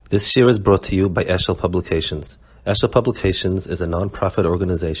This year is brought to you by Eshel Publications. Eshel Publications is a non-profit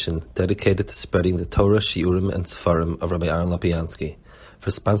organization dedicated to spreading the Torah, Shiurim, and Sefarim of Rabbi Aaron Lapiansky. For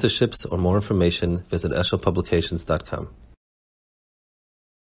sponsorships or more information, visit eshelpublications.com.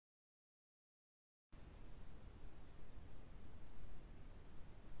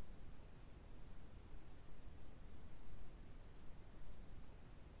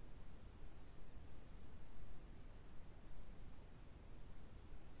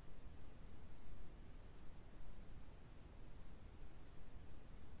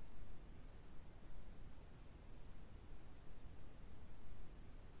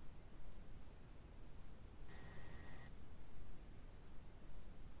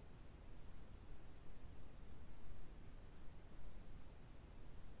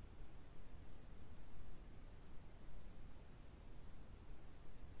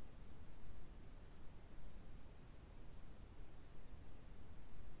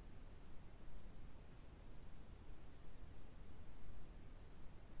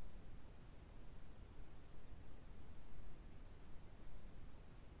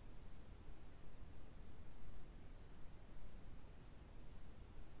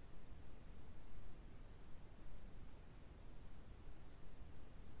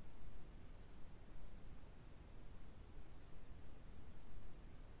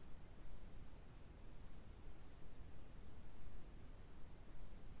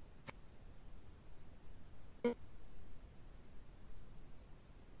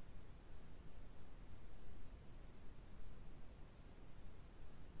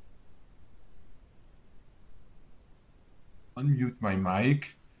 Unmute my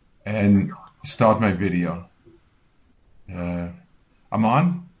mic and start my video. I'm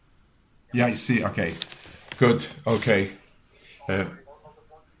on? Yeah, I see. Okay, good. Okay.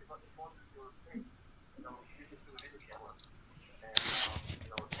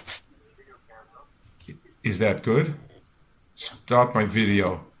 Is that good? Start my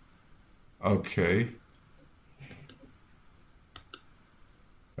video. Okay.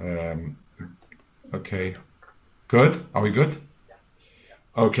 Okay. Good? Are we good?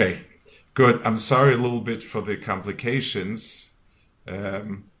 Okay, good. I'm sorry a little bit for the complications.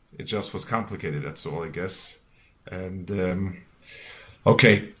 It just was complicated, that's all, I guess. And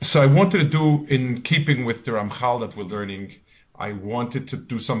okay, so I wanted to do, in keeping with the Ramchal that we're learning, I wanted to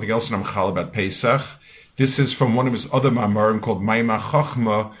do something else in Ramchal about Pesach. This is from one of his other mamarim called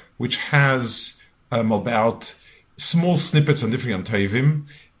HaChochma, which has about small snippets on different Yom,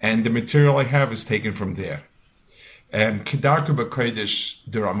 and the material I have is taken from there. Kedarka b'Kodesh,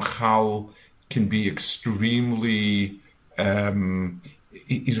 the Ramchal can be extremely,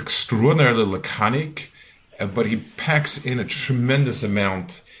 he's extraordinarily laconic, but he packs in a tremendous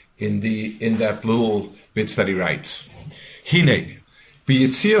amount in that little bits that he writes. Hine,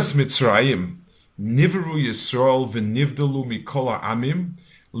 b'Yetzias Mitzrayim, nivru Yisrael v'nivdalu mikol ha'amim,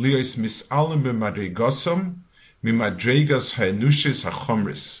 lios mis'alim b'madregosam, mimadregas ha'enushis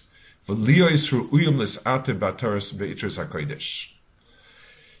ha'chomris. So,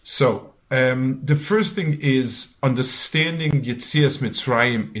 the first thing is understanding Yetzias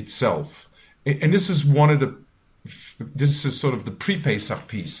Mitzrayim itself. And this is this is sort of the pre-Pesach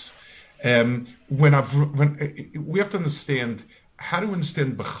piece. When we have to understand, how do we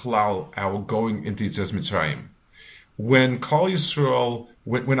understand Bechlal, our going into Yetzias Mitzrayim? When Klal Yisrael,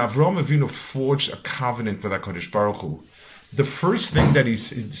 when Avraham Avinu forged a covenant with HaKadosh Baruch Hu, the first thing that he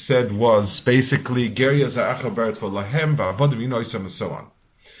said was basically Geria Za'acha Beretz Lahem Va'avodim Yinoisam and so on.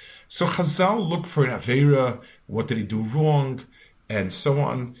 So Chazal looked for an Aveira, what did he do wrong, and so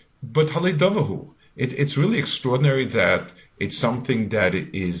on. But Halei Davahu, it's really extraordinary that it's something that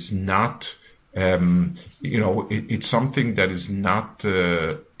is not, it's something that is not,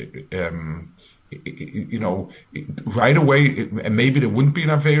 right away. Maybe there wouldn't be an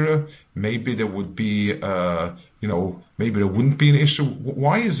Aveira, maybe there would be, maybe there wouldn't be an issue.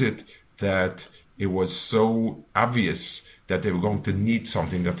 Why is it that it was so obvious that they were going to need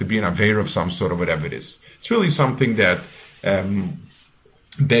something, that to be an Aveira of some sort, or whatever it is? It's really something that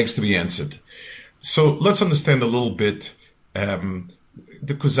begs to be answered. So let's understand a little bit. The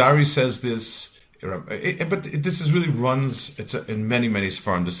Kuzari says this, but this is really runs, in many, many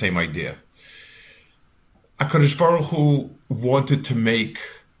Sfarim, the same idea. HaKadosh Baruch Hu wanted to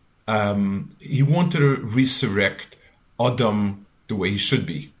he wanted to resurrect Adam the way he should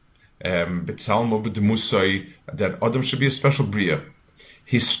be. That Adam should be a special Bria.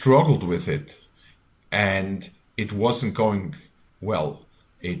 He struggled with it, and it wasn't going well.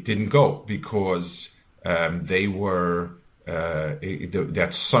 It didn't go because they were that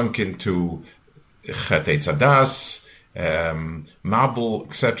sunk into Chet Eitz Hadas, Mabul,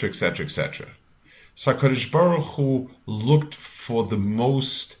 etc., etc., etc. So HaKadosh Baruch Hu looked for the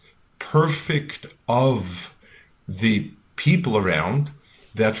most perfect of the people around,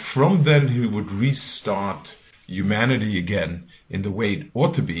 that from then he would restart humanity again in the way it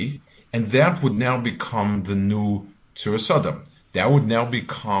ought to be, and that would now become the new Tzur Sodom. That would now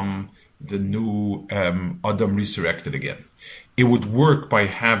become the new Adam resurrected again. It would work by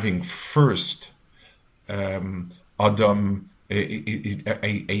having first Adam,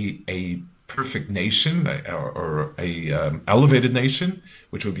 a perfect nation, or a elevated nation,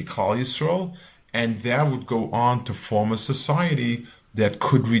 which would be Klal Yisrael, and that would go on to form a society that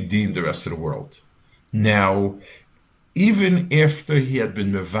could redeem the rest of the world. Now, even after he had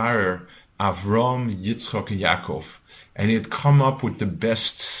been Mevarer Avram, Yitzchak, and Yaakov, and he had come up with the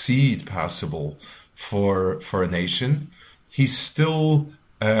best seed possible for a nation, he still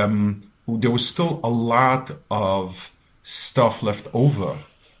there was still a lot of stuff left over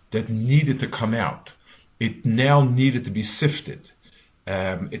that needed to come out. It now needed to be sifted.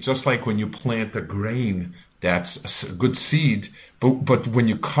 It's just like when you plant a grain that's a good seed, but when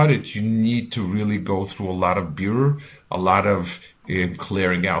you cut it, you need to really go through a lot of birur, a lot of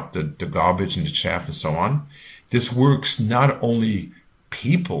clearing out the garbage and the chaff and so on. This works not only the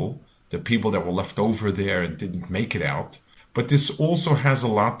people that were left over there and didn't make it out, but this also has a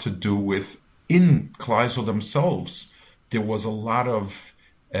lot to do with in Klal Yisrael themselves. There was a lot of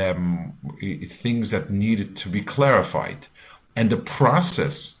things that needed to be clarified. And the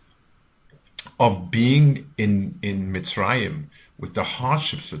process of being in Mitzrayim with the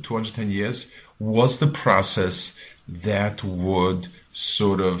hardships for 210 years was the process that would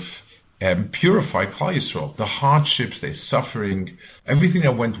sort of purify Klal Yisrael. The hardships, the suffering, everything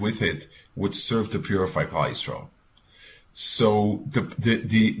that went with it would serve to purify Klal Yisrael. So the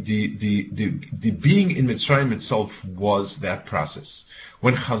being in Mitzrayim itself was that process.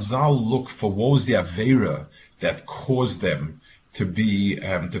 When Chazal look for what was the Aveira that caused them to be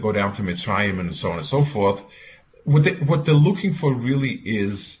to go down to Mitzrayim and so on and so forth, what they're looking for really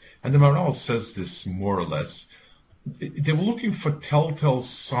is, and the Maharal says this more or less, they were looking for telltale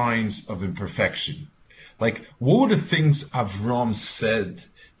signs of imperfection. Like, what were the things Avram said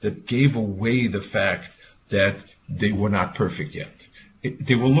that gave away the fact that they were not perfect yet?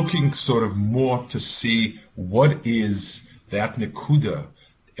 They were looking sort of more to see what is that nekuda,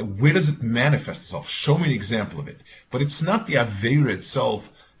 where does it manifest itself? Show me an example of it. But it's not the Aveira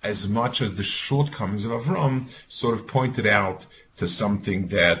itself as much as the shortcomings of Avram sort of pointed out to something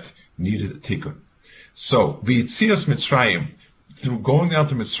that needed a tikkun. So, B'Yitzias Mitzrayim, through going down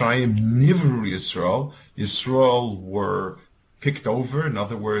to Mitzrayim, Nivru Yisrael were picked over. In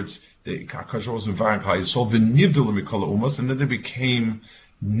other words, the HaKadosh was inviting Klal Yisrael, v'nivdalu mikol ha'umos, and then they became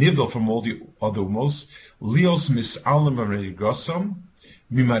nivdal from all the other umos. Lios mis'alim ha'reigosam,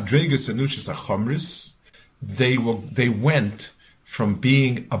 mimadregas anushis ha'chomris. They went from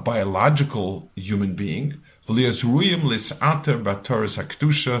being a biological human being, v'lios ruyim lis'ater b'toras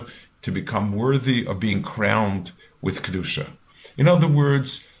ha'kedusha, to become worthy of being crowned with kedusha. In other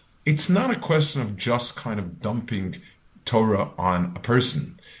words, it's not a question of just kind of dumping Torah on a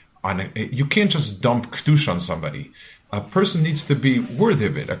person. You can't just dump kedusha on somebody. A person needs to be worthy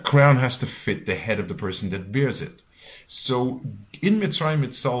of it. A crown has to fit the head of the person that bears it. So in Mitzrayim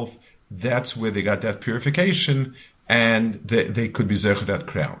itself, that's where they got that purification, and they could be zecher that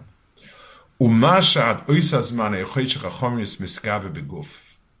crown.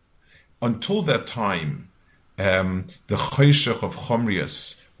 Until that time, the choshech of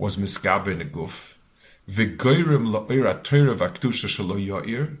Chomrius was miskabe in the guf, v'goyrim la'oira Torah v'akdusha shelo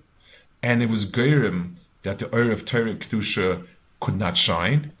ya'ir, and it was goyrim that the oir of Torah and kedusha could not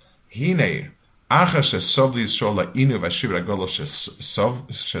shine. Hine achas shesovli Yisrael la'inu v'ashiv ragolo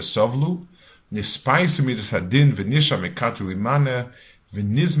shesovlu nispais midas hadin v'nisha mekatu imane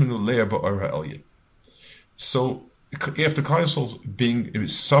v'nizmenu leah ba'or ha'elyon. So after Klal Yisrael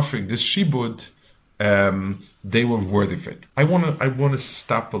suffering this shibud, they were worthy of it. I want to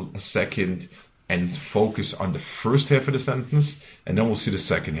stop a second and focus on the first half of the sentence, and then we'll see the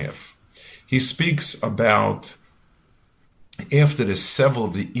second half. He speaks about after the sevel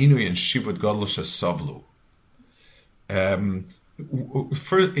of the Inui and Shibud Gadol Shesavlu.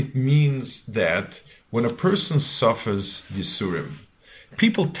 First, it means that when a person suffers Yisurim,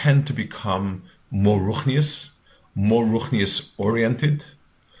 people tend to become more ruchnius oriented.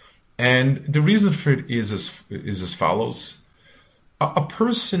 And the reason for it is as follows. A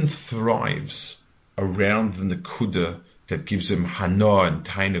person thrives around the nekuda that gives him hana and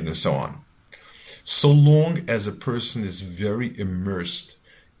tainug and so on. So long as a person is very immersed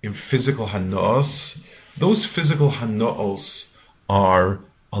in physical hanas, those physical hanoos are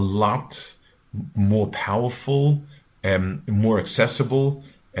a lot more powerful and more accessible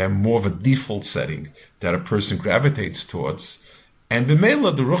and more of a default setting that a person gravitates towards. And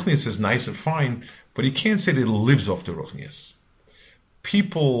b'meila, the ruchnius is nice and fine, but you can't say that it lives off the ruchnius.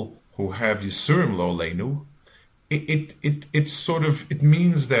 People who have Yisurim lo leinu, it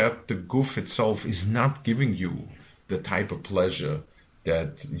means that the guf itself is not giving you the type of pleasure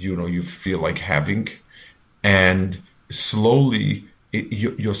that you feel like having, and slowly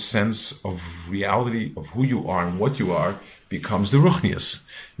your sense of reality of who you are and what you are becomes the ruchnius.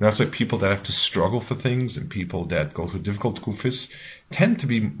 And that's why people that have to struggle for things and people that go through difficult kufis tend to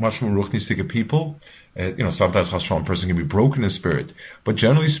be much more ruchnistic people. Sometimes a person can be broken in spirit, but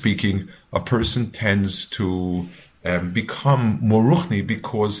generally speaking, a person tends to become more ruchni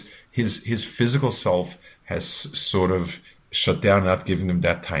because his physical self has sort of shut down, not giving him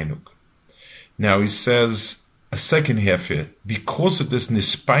that tainuk. Now he says a second half here, because of this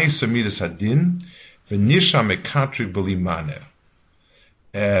nispais amidas hadin, v'nisha mekatri b'limane.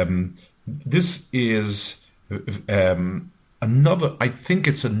 This is another. I think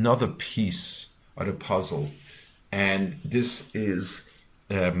it's another piece of the puzzle, and this is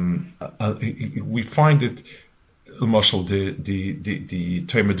we find it. Marshall, the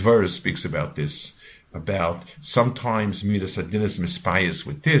Talmud Dvarim speaks about this. About sometimes midas hadin is mispayas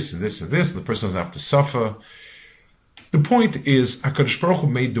with this and this and this, and the person doesn't have to suffer. The point is, HaKadosh Baruch Hu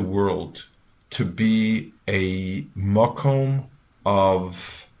made the world to be a makom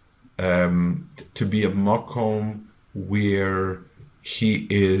where he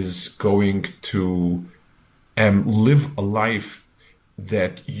is going to live a life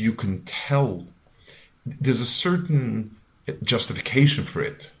that you can tell there's a certain justification for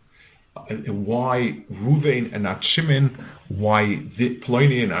it. Why Ruvain and not Shimon, why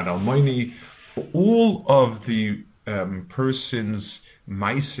Pliny and not Almoni, all of the person's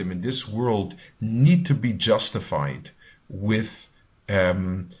maisim in this world need to be justified with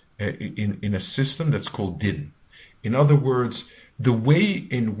in a system that's called din. In other words, the way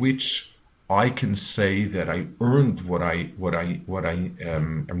in which I can say that I earned what I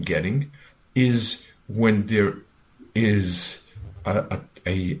am getting is when there is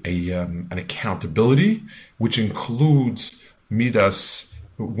an accountability, which includes midas.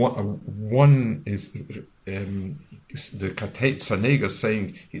 One is the Kateit Sanega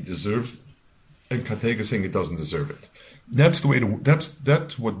saying he deserves, and Katega saying he doesn't deserve it. That's the way.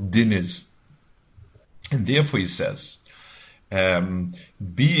 That's what din is, and therefore he says,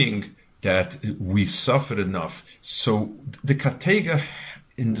 being that we suffered enough, so the Katega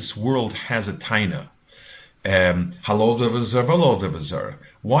in this world has a taina.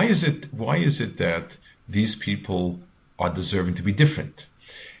 Why is it that these people are deserving to be different?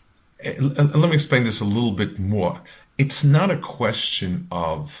 Let me explain this a little bit more. It's not a question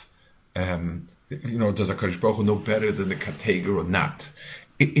of does HaKadosh Baruch Hu know better than the Katega or not?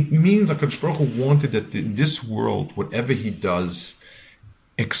 It means HaKadosh Baruch Hu wanted that in this world, whatever he does,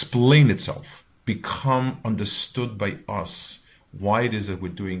 explain itself, become understood by us, why it is that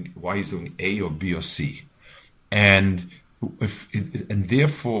why he's doing A or B or C. And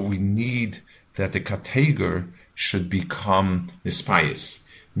therefore we need that the Kateger should become nispayas.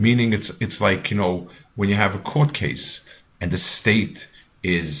 Meaning it's like, when you have a court case and the state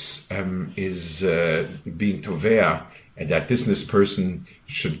is being tovea and that this person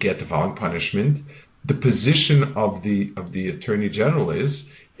should get the following punishment, the position of the Attorney General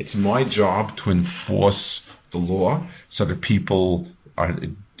is, it's my job to enforce the law so that people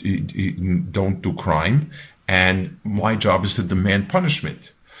don't do crime, and my job is to demand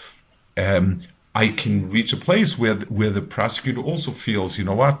punishment. I can reach a place where the prosecutor also feels,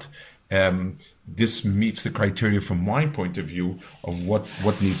 this meets the criteria from my point of view of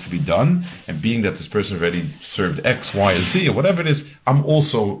what needs to be done, and being that this person already served X, Y, or Z, or whatever it is, I'm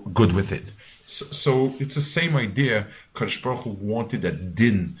also good with it. So it's the same idea. Kadosh Baruch Hu wanted that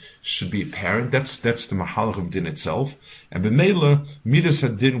din should be apparent. That's the mahalach of din itself. And b'meila, midas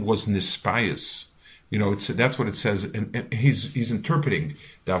hadin was nispayas. That's what it says, and he's interpreting.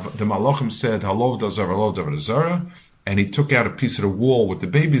 The malachim said, "Halov dazar, halov dazara," and he took out a piece of the wall with the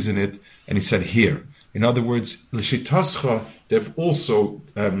babies in it, and he said, "Here." In other words, l'shitascha, they've also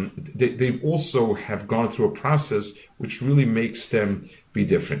have gone through a process which really makes them be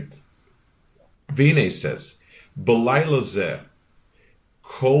different. Vine says, "B'layla zeh,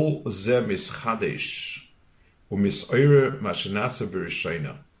 kol zeh mischadesh, u'misoire mashenasa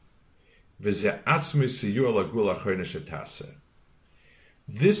b'rishayna." This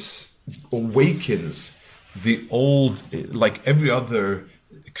awakens the old, like every other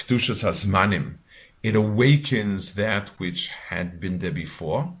Kedushas Hasmanim, it awakens that which had been there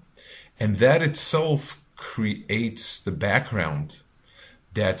before, and that itself creates the background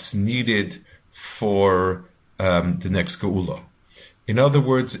that's needed for the next Geula. In other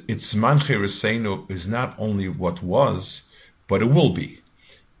words, its Manche Reseinu is not only what was, but it will be.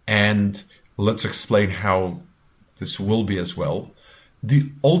 And let's explain how this will be as well.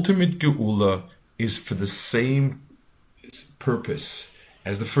 The ultimate Geula is for the same purpose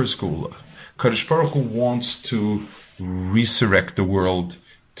as the first Geula. Kadosh Baruch Hu wants to resurrect the world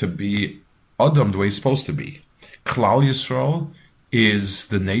to be Adam the way it's supposed to be. Klal Yisrael is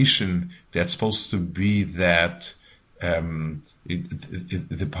the nation that's supposed to be that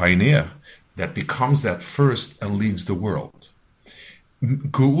the pioneer that becomes that first and leads the world.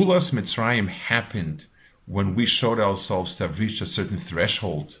 Geulas Mitzrayim happened when we showed ourselves to have reached a certain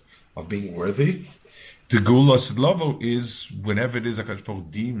threshold of being worthy. The Geulas Lovo is whenever it is HaKadosh Baruch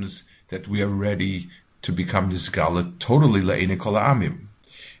Hu deems that we are ready to become this Gala totally Le'ene Kol Ha'amim.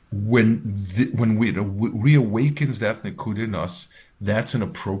 When we reawakens that Nikud in us, that's an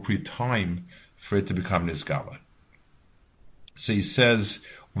appropriate time for it to become this Gala. So he says,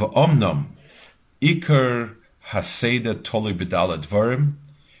 V'omnam Iker Haseda Toli B'dal Advarim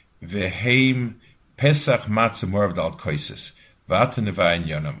V'heim Pesach Matzah Morav Dal Koises V'ata Nevayin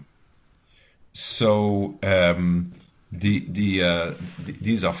Yonam. So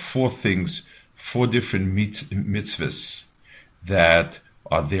these are four things, four different mitzvahs that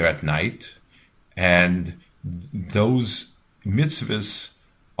are there at night, and those mitzvahs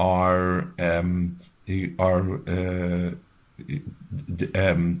are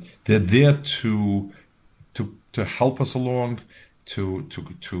they're there to help us along, to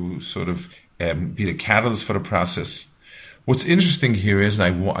sort of be the catalyst for the process. What's interesting here is,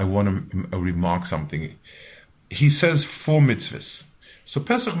 and I want to remark something. He says four mitzvahs. So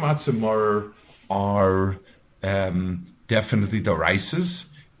Pesach Matzah Morer are definitely the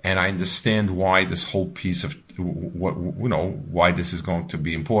rices, and I understand why this whole piece of why this is going to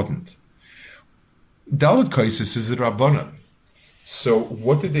be important. Dalet Kaisis is a Rabbanan. So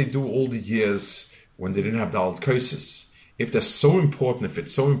what did they do all the years when they didn't have Dalet Kaisis? If it's so important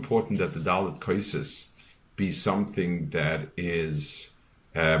that the Dalet Kaisis be something that is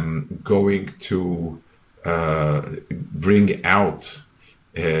going to bring out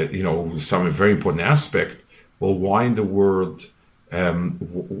some very important aspect, well, why in the world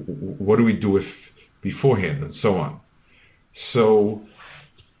what do we do if beforehand, and so on. So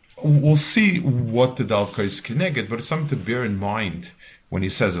we'll see what the Dalka is connected, but it's something to bear in mind when he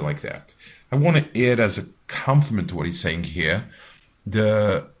says it like that. I want to add as a compliment to what he's saying here.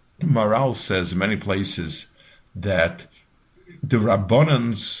 The Maral says in many places that the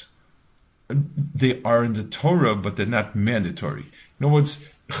Rabbanans, they are in the Torah, but they're not mandatory. In other words,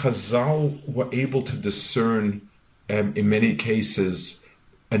 Chazal were able to discern, in many cases,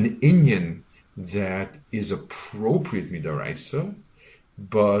 an inyan that is appropriate midaraisa,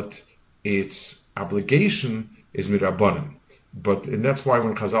 but its obligation is midrabanan. And that's why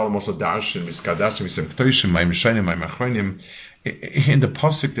when Chazal also darshan, miskadashim, misemktoishim, ma'imshayim, ma'imachronim, in the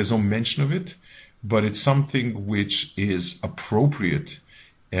pasuk there's no mention of it, but it's something which is appropriate.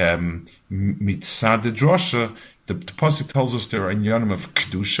 Mitzad the drasha, the pasuk tells us there are inyanim of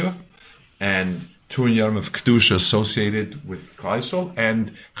kedusha, and two inyanim of kedusha associated with Klal Yisrael,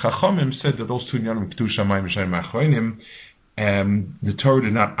 and Chachamim said that those two inyanim of kedusha, ma'im shayim ma'achronim, the Torah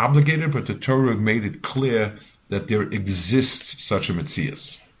did not obligate it, but the Torah made it clear that there exists such a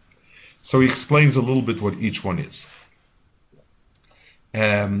metzias. So he explains a little bit what each one is.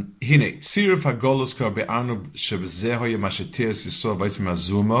 Hine tziruf hagolos kar be'anu shebezeh hoye masheteres yisrael v'yitzim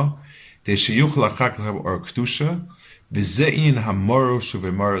azuma de sheyuch lachak lehem or kedusha v'zein hamoru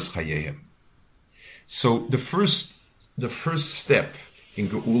shuvemaros chayehem. So the first step in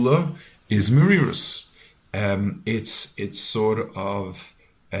Geula is merirus. It's sort of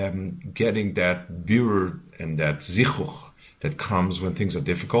getting that birur and that zichuch that comes when things are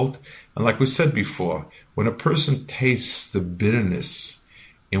difficult. And like we said before, when a person tastes the bitterness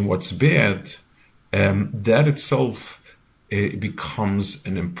in what's bad, that itself becomes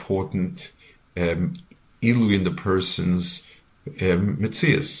an important ilu in the person's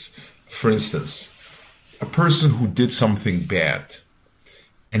metzias. For instance, a person who did something bad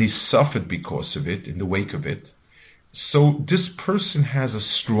and he suffered because of it, in the wake of it, so this person has a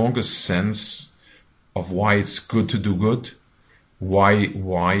stronger sense of why it's good to do good, why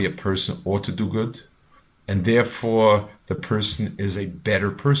a person ought to do good, and therefore the person is a better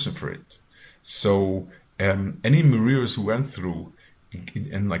person for it. So any Marias who went through,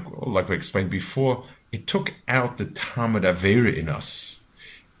 and like I explained before, it took out the Tamid Avera in us,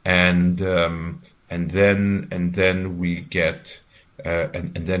 and and then we get,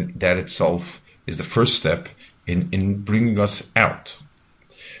 and then that itself is the first step in bringing us out.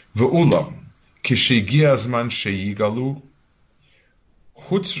 Ve'ulam, kishegia azman sheyigalu,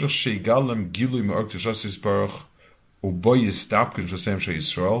 chutzrich sheyigalem gilui me'or k'tushas Yisbarach, ubo yistapkin shosem she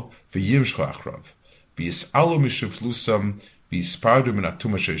Yisrael, ve'yimshcho achrav, v'yisalu mishuflusam, v'yispardu min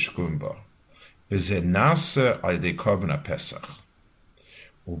atuma she yishkuim ba, v'zeh nase al yedei korban HaPesach.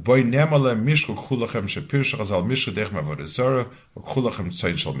 Uboy nemale mishchu chulachem shepirshach azal mishchu dech ma'avodah zarah, u'chulachem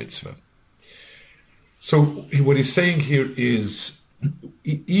tzayin shal mitzvah. So what he's saying here is,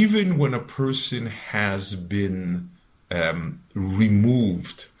 even when a person has been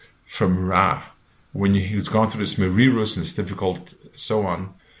removed from Ra, when he's gone through this merirus and it's difficult, so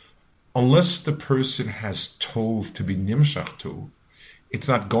on, unless the person has tov to be nimshach to, it's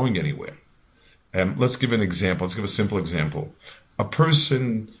not going anywhere. Let's give an example. Let's give a simple example. A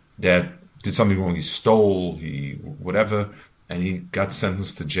person that did something wrong, he stole, he whatever, and he got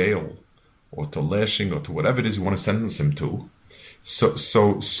sentenced to jail, or to lashing, or to whatever it is you want to sentence him to. So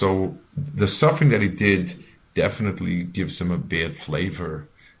the suffering that he did definitely gives him a bad flavor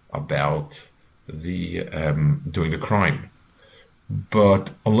about the doing the crime. But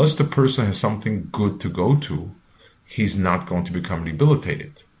unless the person has something good to go to, he's not going to become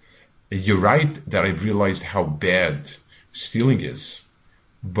rehabilitated. You're right that I realized how bad stealing is,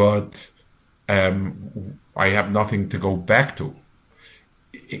 but I have nothing to go back to.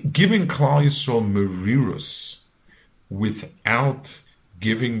 Giving Klal Yisrael merirus without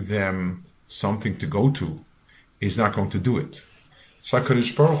giving them something to go to is not going to do it. So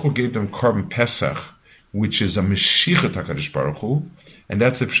HaKadosh Baruch Hu gave them Korban Pesach, which is a Meshichet HaKadosh Baruch Hu, and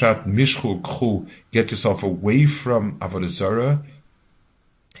that's a pshat mishchu kchu, get yourself away from Avodah Zarah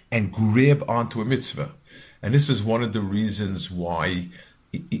and grab onto a mitzvah. And this is one of the reasons why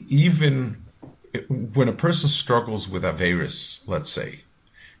even when a person struggles with Averis, let's say,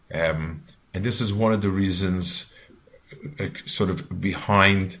 and this is one of the reasons sort of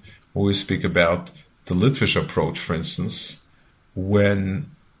behind when we speak about the Litvish approach, for instance,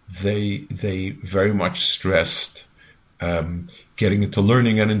 when they very much stressed getting into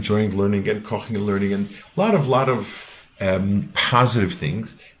learning and enjoying learning and koching and learning and a lot of positive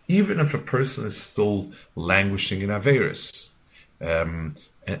things, even if a person is still languishing in Averis.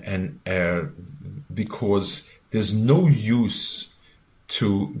 Because there's no use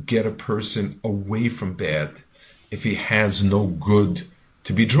to get a person away from bad if he has no good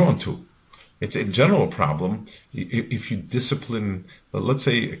to be drawn to. It's a general problem. If you discipline, let's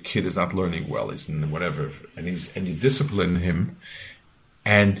say a kid is not learning well, he's in whatever, and you discipline him,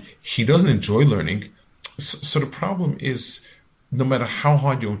 and he doesn't enjoy learning. So the problem is, no matter how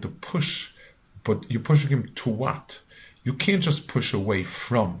hard you want to push, but you're pushing him to what? You can't just push away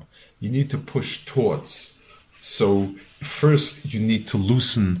from. You need to push towards. So first you need to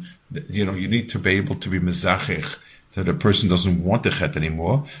loosen. You need to be able to be mezachich that a person doesn't want the chet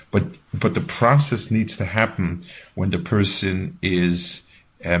anymore. But the process needs to happen when the person is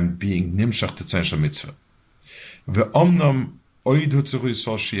being nimshach to tzon shel mitzvah. Ve'omnam oid hutzuru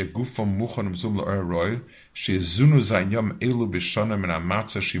yisol sheyeh gufam muchanim zum la'oroi sheyezunu zayin yom elu b'shana min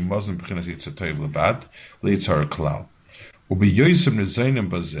ha'matzah shemazon b'chinas yitzar toiv levad leyitzar klal. Ubiyoysim nezaynim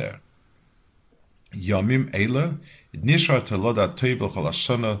bazer yamim eila nishar teloda toiv l'chol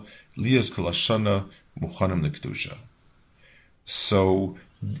hashana liyas kol hashana muchanim l'kedusha. So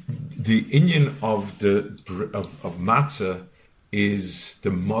the inyan of matzah is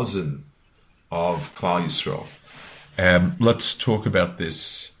the mazon of Klal Yisrael. Let's talk about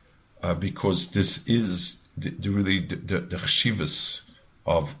this because this is really the chshivas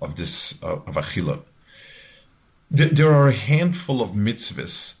of achila. There are a handful of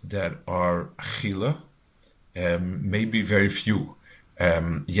mitzvahs that are achila, maybe very few.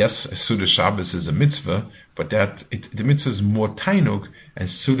 Yes, Suda Shabbos is a mitzvah, but the mitzvah is more tainug, and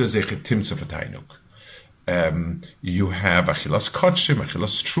Suda zechet timtza for tainug. You have achilas kotshim,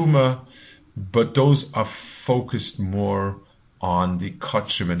 achilas truma, but those are focused more on the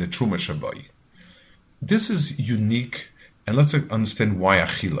kotshim and the truma shabai. This is unique, and let's understand why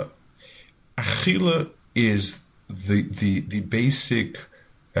achila. Achila is the basic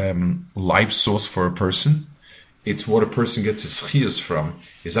life source for a person. It's what a person gets his chiyas from,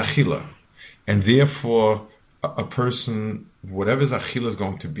 is achila. And therefore, a person, whatever his achila is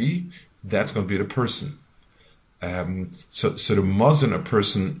going to be, that's going to be the person. So the mazon a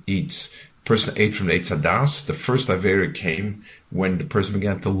person eats, person ate from the Eitz Hadas. The first Avera came when the person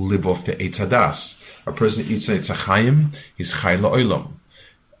began to live off the Eitz Hadas. A person eats an Eitz HaChaim, he's chai la'olam.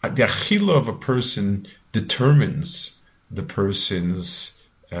 The achila of a person determines the person's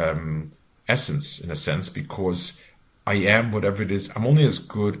essence, in a sense, because I am whatever it is. I'm only as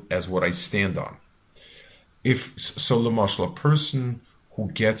good as what I stand on. If so, Lamashal, a person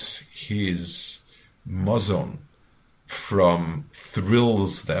who gets his mazon from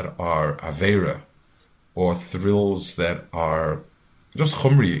thrills that are avera or thrills that are just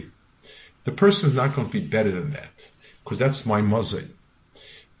chumri, the person is not going to be better than that because that's my mazon.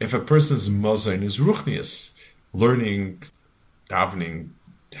 If a person's mazon is ruchnius, learning, davening,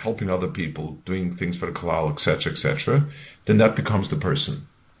 helping other people, doing things for the kalal, etc., then that becomes the person.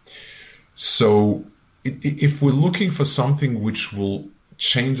 So if we're looking for something which will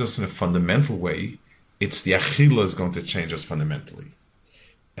change us in a fundamental way, it's the achila is going to change us fundamentally.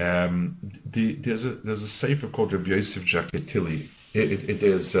 There's a sefer called Rabbi Yosef Jaketili.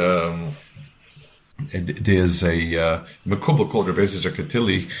 There's a Mekubal called Rabbi Yosef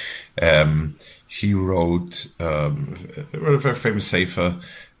Jaketili. He wrote a very famous sefer.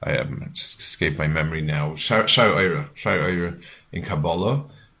 I just escaped my memory now. Shai Oira in Kabbalah,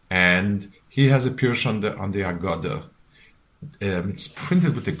 and he has a pirush on the Haggadah. It's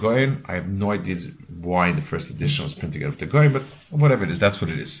printed with the Goyen. I have no idea why in the first edition was printed with the Goyen, but whatever it is, that's what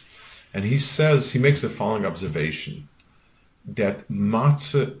it is. And he makes the following observation, that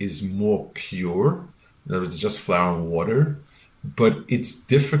matzah is more pure, in other words, it's just flour and water, but it's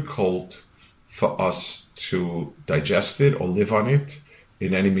difficult for us to digest it or live on it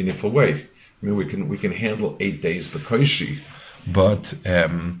in any meaningful way. I mean, we can handle 8 days b'koshi, but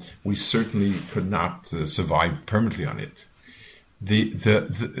we certainly could not survive permanently on it.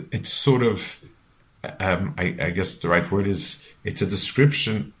 It's sort of, I guess the right word is, it's a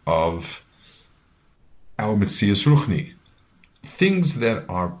description of our Metzias Ruchni. Things that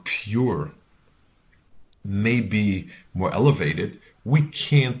are pure may be more elevated. We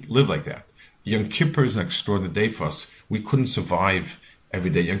can't live like that. Yom Kippur is an extraordinary day for us. We couldn't survive every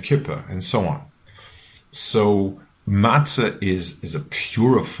day Yom Kippur, and so on. So matzah is a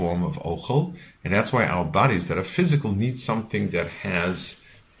purer form of ochel, and that's why our bodies that are physical need something that has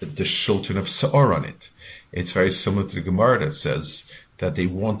the shulton of sa'or on it. It's very similar to the Gemara that says that they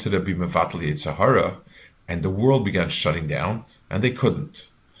wanted to be mevatel Yitzhahara, and the world began shutting down, and they couldn't.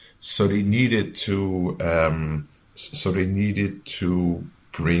 So they needed to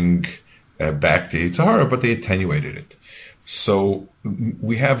bring back the Yitzhahara, but they attenuated it. So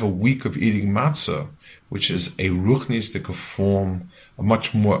we have a week of eating matzah, which is a ruchnistic form, a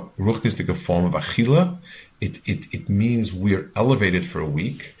much more ruchnistic form of achila. It means we're elevated for a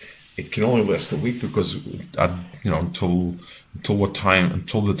week. It can only last a week because, until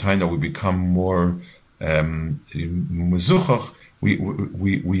the time that we become more mezuchach,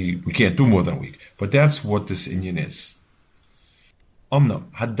 we can't do more than a week. But that's what this inyan is. Omnam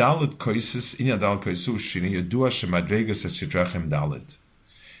hadalit koisis in hadalit koisus shini yadua shemadregas esidrachem dalit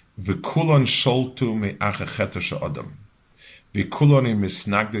v'kulon sholtu me'achachet she'adam v'kulon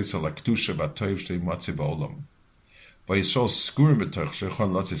misnagdes al aktusha b'toiv shtei matzi ba'olam v'yisrael skurim b'toich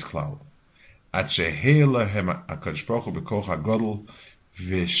sheichon lotzis klal at sheheya lehem HaKadosh Baruch Hu b'koch hagadol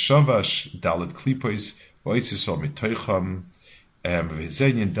v'shavash dalit klipois v'yisrael mitoicham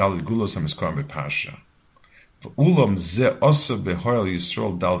v'zeyin dalit gulos hamiskorim b'pasha. So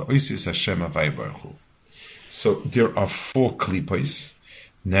there are 4 klipos.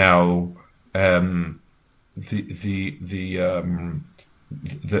 Now,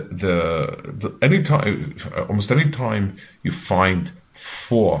 almost any time you find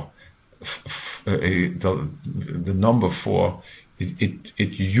 4, the number 4,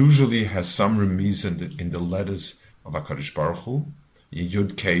 it usually has some remise in the letters of HaKadosh Baruch Hu,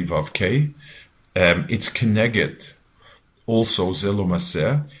 Yud Kei Vav Kei. It's keneged also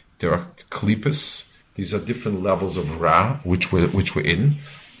zelomaseh. There are klipos. These are different levels of ra which we're in.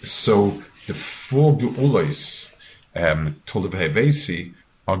 So the 4 geulos told Hevesi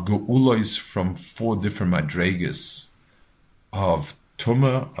are geulos from 4 different madregas of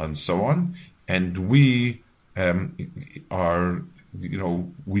tumah and so on, and we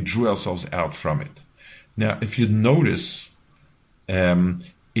we drew ourselves out from it. Now, if you notice,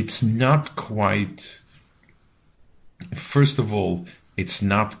 it's not quite, first of all, it's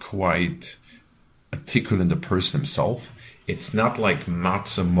not quite a tikkun in the person himself. It's not like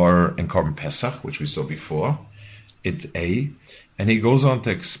matzah, mor, and korban Pesach, which we saw before. It's and he goes on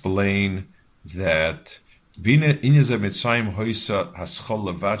to explain that Vina inyaze mitzrayim hoisa haschol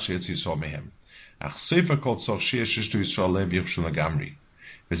levat she'etz Yisrael mehem. Ach sefer kol tzor she'esh to Yisrael lev yichshul nagamri.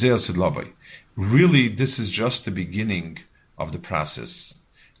 V'zeh asid labai. Really, this is just the beginning of the process.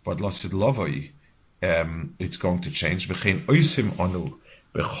 But Lasid Lavoi, it's going to change. V'chein oisim anu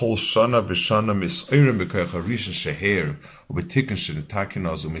b'chol shana v'shana mis'orim b'koach harishon sheher u'b'tikkun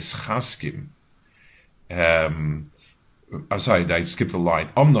shenetakinos u'mischaskim. I'm sorry, I skipped a line.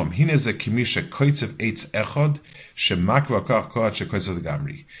 Omnom hineze kimisha koitzev eitz echad shemakva kach koach shekoitzev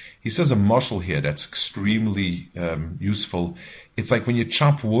gamri. He says a mashal here that's extremely useful. It's like when you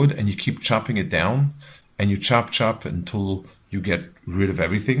chop wood and you keep chopping it down, and you chop until you get rid of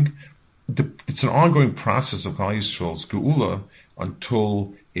everything. It's an ongoing process of Klal Yisrael's geula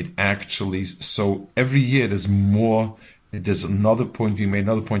until it actually. So every year there's more. There's another point being made,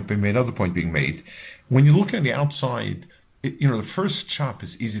 another point being made, another point being made. When you look on the outside, the first chop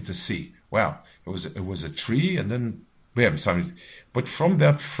is easy to see. Wow, it was a tree, and then bam, something. But from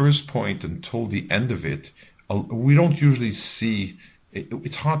that first point until the end of it, we don't usually see.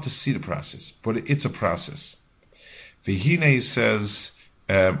 It's hard to see the process, but it's a process. V'hine says.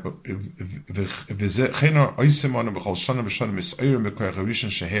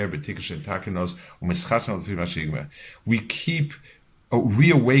 We keep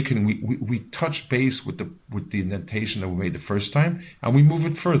reawakening. We touch base with the indentation that we made the first time, and we move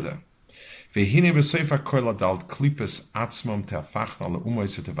it further.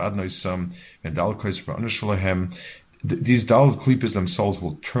 These Dalit Klippas themselves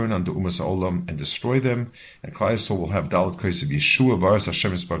will turn on the Umas Olam and destroy them, and Klal Yisrael will have Dalit Kos of Yeshua, Baras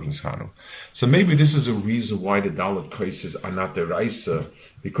Hashem Yispark Nischanu. So maybe this is a reason why the Dalit Koses are not the Raisa,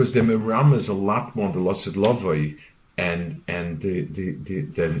 because the Meram is a lot more on the Losid Lavoi than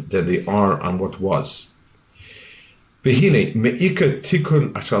they are on what was. Behine meika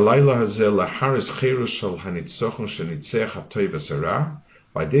tikun ashalayla hazel laharis cheirus shel hanitzochon shenitzech hatoy v'sara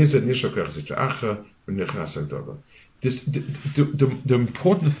by dezet nishokach zitracha v'nichnas agdola. The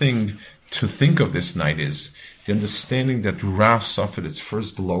important thing to think of this night is the understanding that Ra suffered its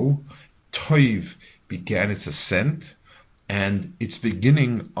first blow, Toiv began its ascent, and its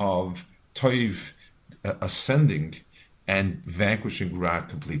beginning of Toiv ascending and vanquishing Ra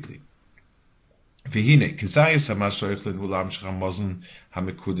completely. V'hine kezayis hamashoichlin ulam shchamozin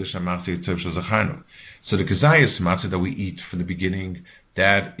hamekudesh hamasi yitzev shazachanu. So the kezayis matzah that we eat from the beginning,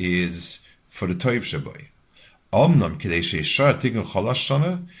 that is for the Toiv shaboy. Omnam kidei sheishar tigun cholash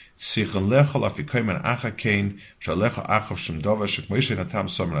shana tzichan lechol afikoyman acha kein shalecha achav shum dova shekmoishe natam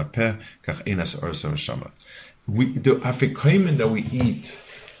somer apeh kach enas orsam shama. The afikoyman that we eat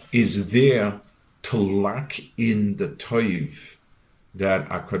is there to lock in the Toiv that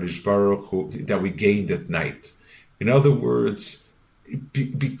HaKadosh Baruch Hu, that we gained at night. In other words,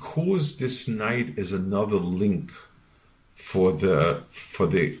 because this night is another link for the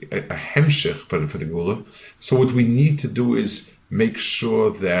hemshech for the Gula. So what we need to do is make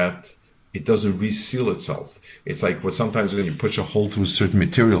sure that it doesn't reseal itself. It's like what sometimes when you push a hole through a certain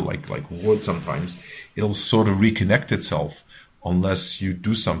material, like wood, sometimes it'll sort of reconnect itself unless you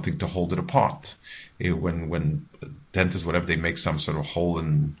do something to hold it apart. When dentists, whatever, they make some sort of hole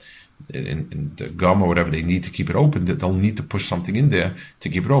in the gum or whatever they need to keep it open, they'll need to push something in there to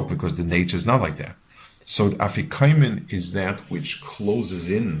keep it open because the nature is not like that. So afikomen is that which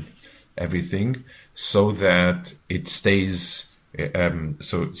closes in everything so that it stays,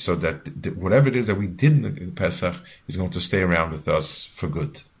 so that whatever it is that we did in Pesach is going to stay around with us for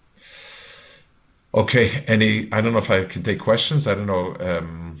good. Okay, I don't know if I can take questions. I don't know.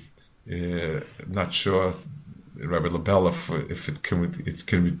 I'm not sure, Rabbi Lebel, if it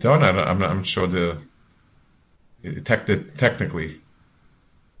can be done. I'm sure technically.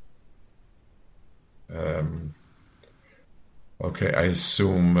 Okay, I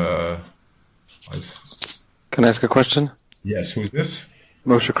assume. Can I ask a question? Yes, who's this?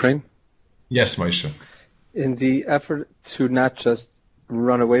 Moshe Crane. Yes, Moshe. In the effort to not just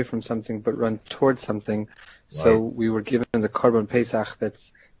run away from something, but run towards something, right. So we were given the Korban Pesach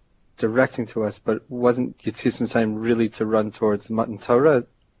that's directing to us, but wasn't Yitzis Mitzrayim really to run towards Matan Torah?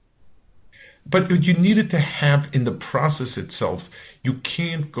 But you needed to have in the process itself, you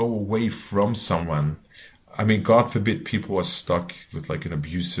can't go away from someone. I mean, God forbid people are stuck with like an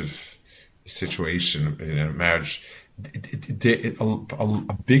abusive situation in a marriage.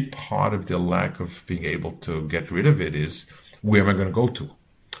 A big part of the lack of being able to get rid of it is, where am I going to go to?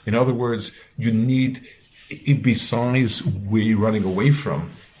 In other words, you need, besides where you're running away from,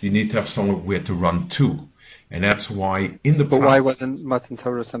 you need to have somewhere where to run to. And that's why in the But why wasn't Matan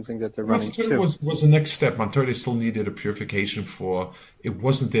Torah something that they're running to? Matan Torah was the next step. Matan Torah still needed a purification for, it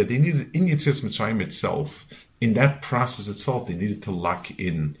wasn't there. They needed, in Yitzis Mitzrayim itself, in that process itself, they needed to lock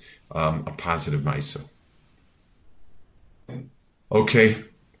in a positive Maisa. Okay.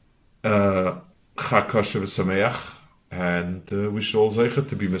 Chag Kosher v'Sameach. And we should all zeichen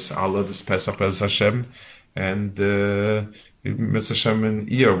to be Mis'ala this Pesach Bez Hashem. And Bez Hashem in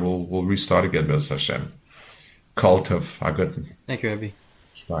a year we'll restart again Bez Hashem. Kol Tov, Aguten. Thank you, Rabbi.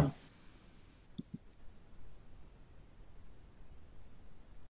 Bye.